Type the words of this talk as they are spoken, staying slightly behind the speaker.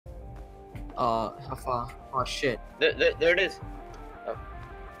How far? Oh shit. There it is. Oh.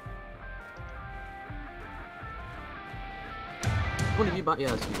 What have you bought?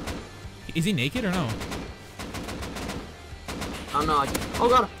 Yeah, it's you. Is he naked or no? I'm not. Oh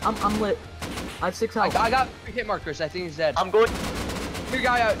god, I'm lit. I have 6 health. I got 3 hit markers. I think he's dead. I'm going. Your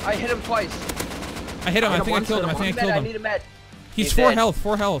guy out. I hit him twice. I hit him. I think I killed him. I need a med. He's 4 health.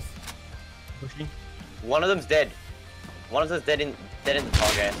 4 health. Pushing. One of them's dead. One of them's dead in the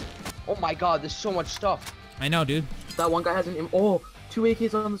tall grass. Oh my god, there's so much stuff. I know, dude. That one guy has an. Oh, 2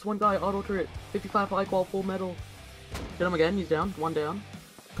 AKs on this one guy. Auto turret. 55 high qual, full metal. Hit him again. He's down. 1 down.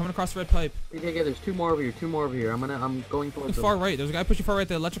 Coming across the red pipe. Okay, there's 2 more over here. 2 more over here. I'm going towards far right. There's a guy pushing far right.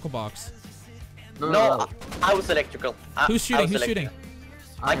 The electrical box. No, I was electrical. Who's shooting? Who's shooting?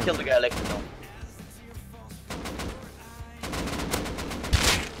 I killed the guy electrical.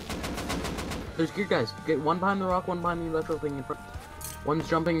 There's gear guys. Get one behind the rock, one behind the electrical thing in front. One's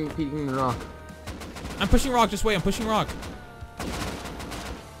jumping and peeking the rock. I'm pushing rock. Just wait. I'm pushing rock.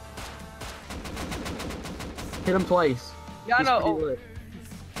 Hit him twice. Yeah, I know. Oh.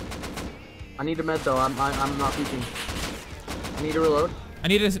 I need a med though. I'm not peeking. I need to reload. I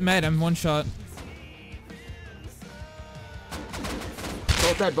need a med. I'm 1 shot.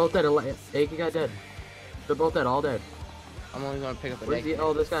 Both dead. Both dead. AK guy dead. They're both dead. All dead. I'm only gonna pick up an Where's AK.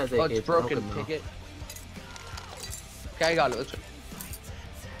 oh, this guy's AK. Oh, it's broken. Take it. Okay, I got it. Let's go.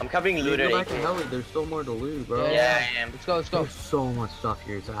 I'm covering loot Go at back AK. to heli. There's still more to loot, bro. Yeah, I am. Let's go. Let's go. There's so much stuff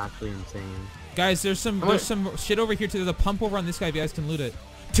here. It's actually insane. Guys, there's some shit over here too. There's a pump over on this guy. If you guys can loot it.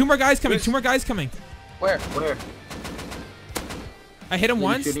 2 more guys coming. 2 more guys coming. Where? Where? I hit him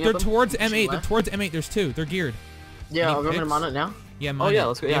once. They're towards M8. Left? They're towards M8. There's 2. They're geared. Yeah, Any I'll go picks? mine it now. Yeah, Oh mine yeah, it.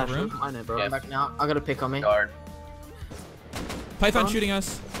 let's go. You Yeah, have room? mine it, bro. Yeah. I'm back now. I got a pick on me. Guard. Python shooting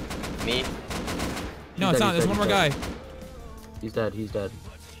us. Me. No, it's not. There's one more guy. He's dead. He's dead.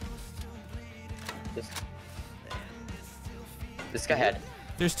 This guy had.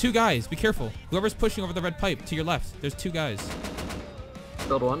 There's 2 guys. Be careful. Whoever's pushing over the red pipe to your left. There's 2 guys.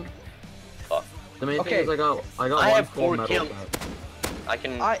 Killed one. Fuck. The main thing is I got I one have full 4 metal kills. set. I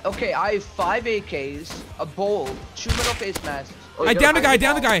can. I have 5 AKs, a bowl, 2 metal face masks. Oh, I you downed got a guy.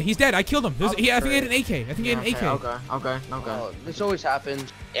 Downed a guy. He's dead. I killed him. I think he had an AK. I think he had an AK. Okay. Okay. Oh, this always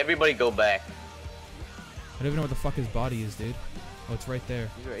happens. Everybody go back. I don't even know what the fuck his body is, dude. Oh, it's right there.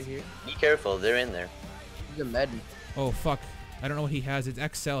 He's right here. Be careful, they're in there. He's a med. Oh, fuck. I don't know what he has. It's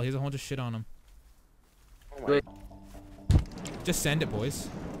XL. He has a whole bunch of shit on him. Oh my. Just send it, boys.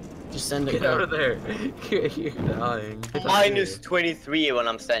 Just send it. Get out of there. You're dying. Minus 23 when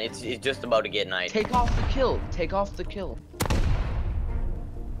I'm standing. It's just about to get night. Take off the kill. Take off the kill.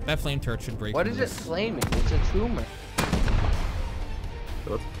 That flame turret should break. What is it flaming? It's a tumor.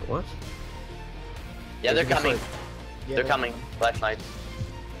 What? Yeah, they're coming. Yeah, They're coming. Flashlights.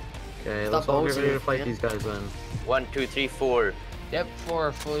 Okay, let's all get ready to fight these guys then. 1, 2, 3, 4. Yep, 4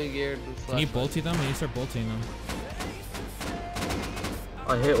 are fully geared with Can you flashlights. bolty them? We need to start bolting them.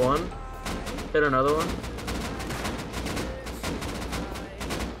 I hit one. Hit another one.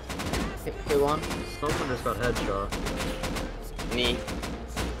 Hit one. Someone just got headshot. Me.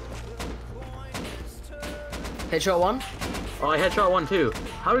 Headshot one? Oh, I headshot one too.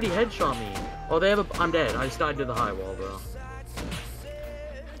 How did he headshot me? Oh, they have a. I'm dead. I just died to the high wall, bro.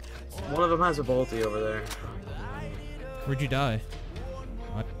 One of them has a bolty over there. Where'd you die?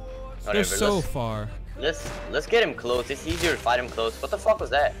 What? They're Whatever, so far. Let's get him close. It's easier to fight him close. What the fuck was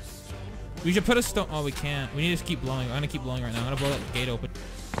that? We should put a stone. Oh, we can't. We need to just keep blowing. I'm gonna keep blowing right now. I'm gonna blow that gate open.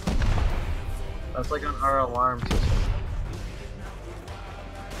 That's like on our alarm system.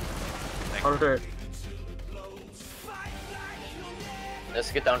 Auto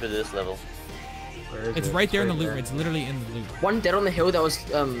Let's get down to this level. It's right there in the loot room. It's literally in the loot. One dead on the hill that was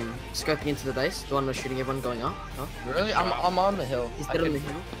scoping into the dice. The one was shooting everyone going up. Huh? Really? I'm on the hill. He's dead on the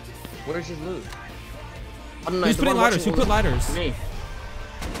hill. Where's his loot? I don't know. Who's putting ladders? Who put ladders? Me.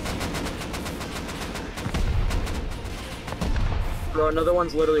 Bro, another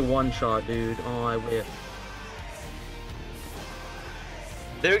one's literally 1 shot, dude. Oh, I whiffed.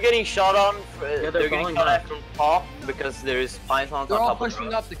 They're getting shot on. Yeah, they're getting shot at from top because there's pythons They're on all top of pushing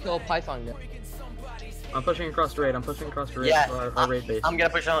the up to kill Python guy. I'm pushing across the raid. I'm pushing across the raid. Yeah, Our raid base. I'm gonna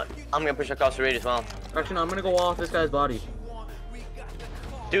push on. I'm gonna push across the raid as well. Actually, no, I'm gonna go off this guy's body.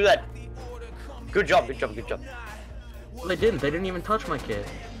 Do that. Good job. Good job. Good job. Well, they didn't. They didn't even touch my kit.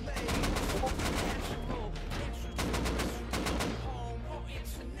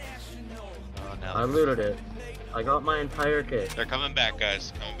 Oh, no. I looted it. I got my entire kit. They're coming back,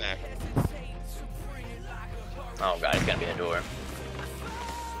 guys. Coming back. Oh god, it's gonna be a door.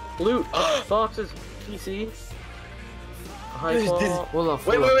 Loot! Boxes! PC! High qual.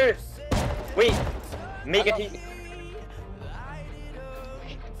 Wait. Wait. Make a TC.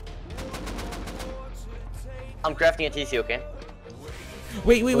 I'm crafting a TC, okay?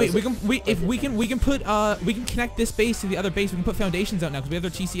 Wait. We can connect this base to the other base. We can put foundations out now because we have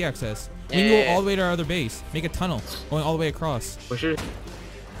their TC access. We can go all the way to our other base. Make a tunnel going all the way across. We should.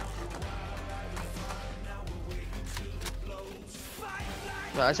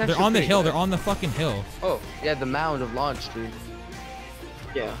 No, They're on the hill. They're on the fucking hill. Oh, yeah, the mound of launch, dude.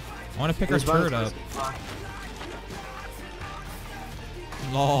 Yeah. I want to pick our turret up.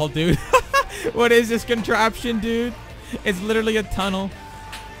 Lol, dude. What is this contraption, dude? It's literally a tunnel.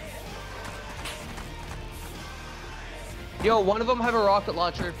 Yo, one of them have a rocket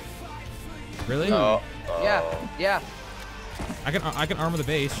launcher. Really? Yeah. I can armor the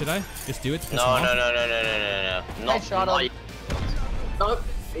base. Should I just do it? No. Not shot him. Oh,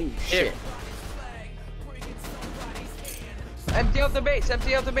 shit. Empty out the base.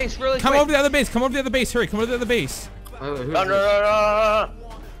 Empty out the base really quick. Come over to the other base. Come over to the other base. Hurry. Come over to the other base. No.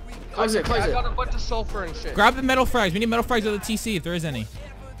 Close it. I got a bunch of sulfur and shit. Grab the metal frags. We need metal frags with the TC if there is any.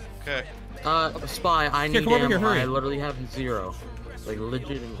 Okay. Spy, I need come over here, ammo. hurry. I literally have 0. Like,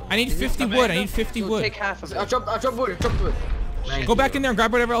 legit. I need 50 wood. I need 50 wood. Take half of it. I dropped wood. Go back in there and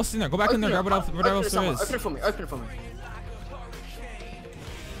grab whatever else is in there. Go back in there and grab whatever else there is. Open it for me.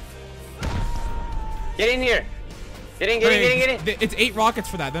 Get in here. Get in. It's 8 rockets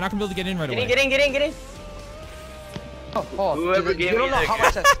for that. They're not gonna be able to get in right away. Get in. Oh, Whoever you gave don't me know the how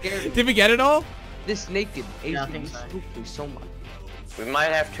much that scared me. Did we get it all? This naked Asian I think so. spooked me so much. We might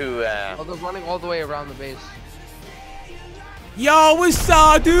have to. Oh, they're running all the way around the base. Yo, what's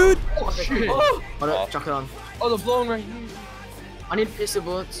up, dude? Oh, shit. Oh, chuck it on. Oh, they're blowing right here. I need pistol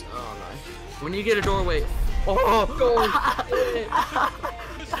bullets. Oh, no. When you get a doorway. Oh,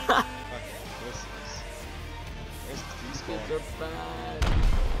 They're bad.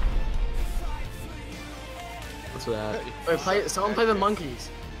 What's that? Wait, someone play the monkeys.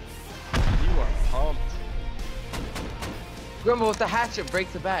 You are pumped. Remember, with the hatchet,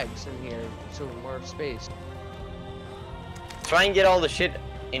 break the bags in here so more space. Try and get all the shit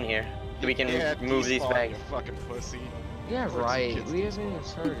in here so we can move these despawn, bags. You fucking pussy. Yeah, Where's the right. kids We haven't even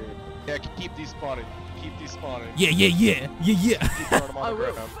started. Yeah, keep these spawning. Keep these spawning. Yeah. Keep throwing them on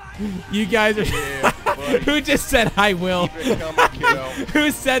the ground. You guys are. Yeah, buddy. Who just said I will? Keep it coming, kiddo.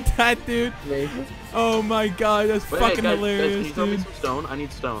 Who said that, dude? Me. Oh my god, that's fucking hilarious, can you throw me dude. some stone? I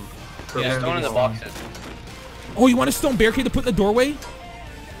need stone. Yeah, Stone in the boxes. Oh, you want a stone barricade to put in the doorway?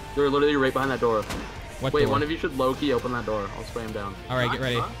 They're literally right behind that door. What Wait, door? one of you should low-key open that door. I'll spray him down. Alright, get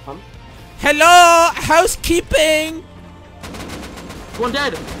ready. Huh? Hello, housekeeping. One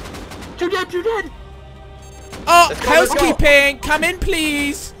dead. Two dead. Oh, Let's go. housekeeping, come in,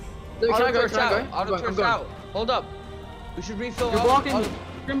 please. Can I go? Auto turns out. Hold up. We should refill. You're blocking.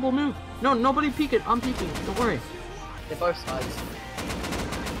 Trimble, move. No, nobody peek it. I'm peeking. Don't worry. They're both sides.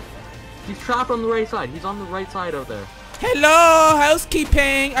 He's trapped on the right side. He's on the right side out there. Hello,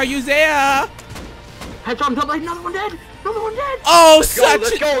 housekeeping, are you there? Headshot him. Like, another one dead. Oh, Let's go,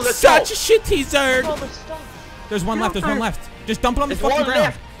 let's go. such a shit teaser. There's one left. Just dump it on the There's fucking one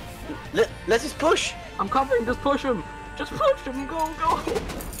ground. left. Let's just push. I'm covering. Just push him. Go.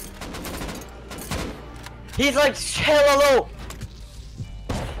 He's like hella low.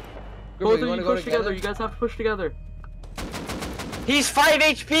 Both of you push together. You guys have to push together. He's 5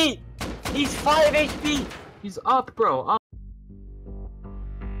 HP. He's 5 HP. He's up, bro. Up.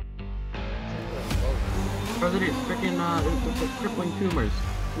 Bro, they're freaking they're crippling tumors.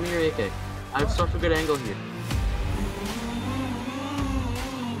 Give me your AK. I have such a good angle here.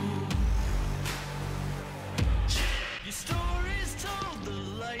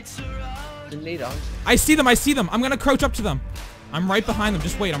 I see them. I'm gonna crouch up to them. I'm right behind them.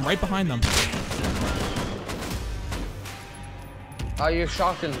 Just wait. I'm right behind them. Oh, you're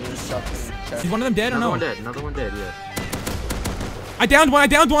shocking me. Is one of them dead or no? Another one dead, yeah. I downed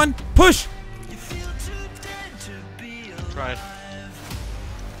one. Push. Try.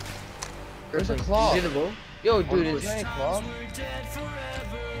 There's a claw. Yo, dude, is there a claw?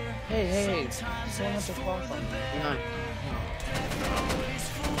 Hey. Someone has a claw from me. Behind.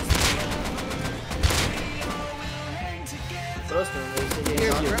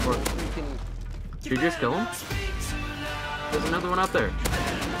 Did you just kill him? There's another one up there.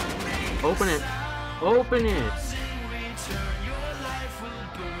 Open it.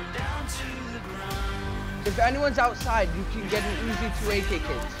 If anyone's outside, you can get an easy 2 AK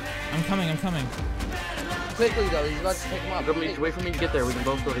kids. I'm coming. Quickly though, he's about to pick him up. Wait for me to get there. We can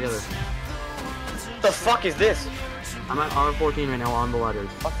both go together. What the fuck is this? I'm at R14 right now on the ladders.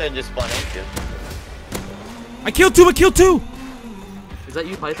 Fuck that just spawned into. I killed two. Is that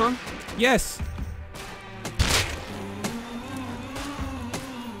you, Python? Yes.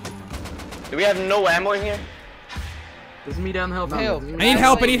 Do we have no ammo in here? This is me down the hill. Hey, This is me I down need the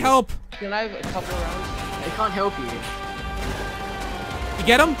help. I hill. need help. Can I have a couple rounds? I can't help you. You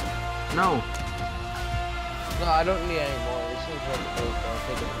get him? No. No, I don't need any more. This is what it is. I'll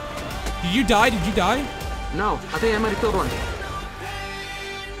take it. Did you die? Did you die? No. I think I might have killed one.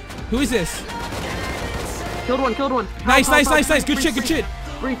 Who is this? Killed one. Killed one. Nice, Help, nice, help, nice, nice. help. Good Breach, shit, good shit.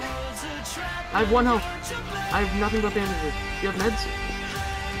 breach. I have 1 health. I have nothing but bandages. Do you have meds?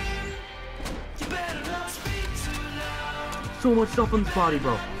 So much stuff on this body,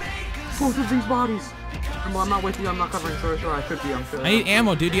 bro. Both of these bodies. Well, I'm not with you. I'm not covering. Sorry. I should be. I'm sure. I need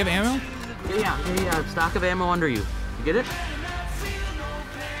ammo, dude. Do you have ammo? Yeah. I have a stack of ammo under you. You get it?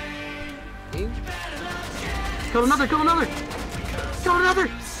 Kill another. Kill another. Kill another.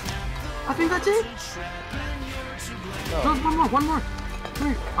 I think that's it. No, one more. Come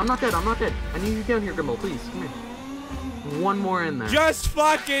here. I'm not dead. I need you down here, Grimble, please. Come here. One more in there. Just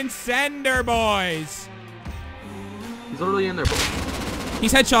fucking send her, boys. He's literally in there.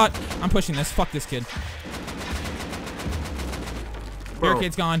 He's headshot. I'm pushing this. Fuck this kid. Bro.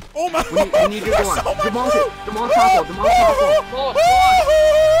 Barricade's gone. Oh my We need you to go on. so much Demolish loot. it. Demolish Taco. Demolish Taco.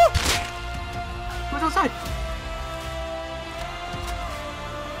 Who's outside?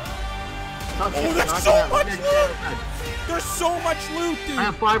 Oh, there's so much loot. There's so much loot, dude. I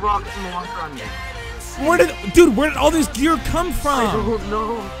have 5 rockets in the launcher on me. Where did all this gear come I from? don't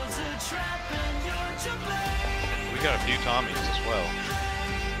know. We got a few Tommies as well.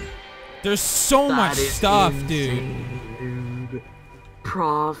 There's so much That is stuff, dude. insane, dude.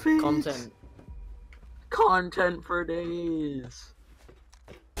 Profit. Content. Content for days.